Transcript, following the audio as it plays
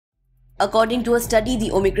According to a study,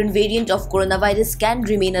 the Omicron variant of coronavirus can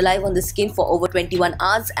remain alive on the skin for over 21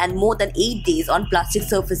 hours and more than 8 days on plastic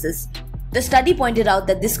surfaces. The study pointed out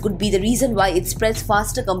that this could be the reason why it spreads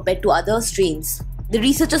faster compared to other strains. The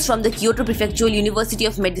researchers from the Kyoto Prefectural University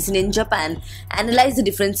of Medicine in Japan analyzed the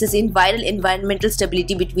differences in viral environmental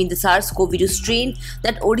stability between the SARS-CoV-2 strain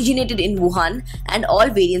that originated in Wuhan and all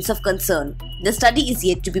variants of concern. The study is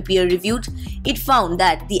yet to be peer-reviewed. It found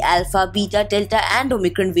that the Alpha, Beta, Delta and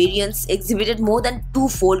Omicron variants exhibited more than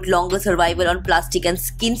twofold longer survival on plastic and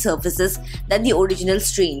skin surfaces than the original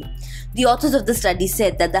strain. The authors of the study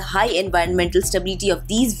said that the high environmental stability of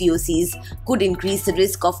these VOCs could increase the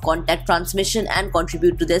risk of contact transmission and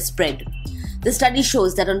contribute to their spread. The study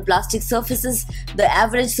shows that on plastic surfaces, the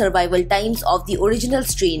average survival times of the original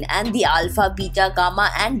strain and the Alpha, Beta,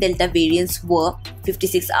 Gamma and Delta variants were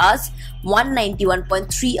 56 hours,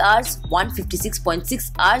 191.3 hours,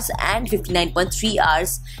 156.6 hours and 59.3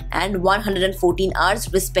 hours and 114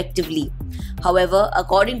 hours respectively. However,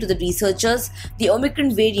 according to the researchers, the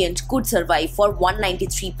Omicron variant could survive for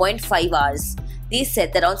 193.5 hours. They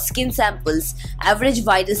said that on skin samples, average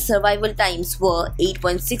virus survival times were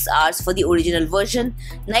 8.6 hours for the original version,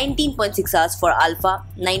 19.6 hours for Alpha,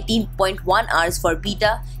 19.1 hours for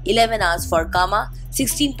Beta, 11 hours for Gamma,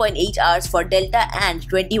 16.8 hours for Delta and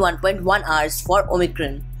 21.1 hours for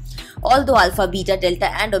Omicron. Although Alpha, Beta, Delta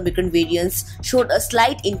and Omicron variants showed a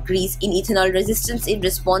slight increase in ethanol resistance in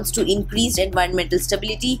response to increased environmental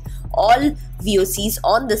stability, all VOCs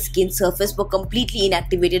on the skin surface were completely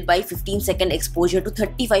inactivated by 15-second exposure to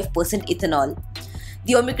 35% ethanol.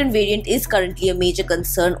 The Omicron variant is currently a major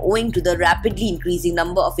concern owing to the rapidly increasing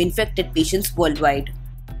number of infected patients worldwide.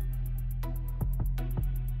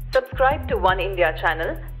 Subscribe to Oneindia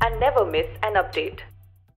channel and never miss an update.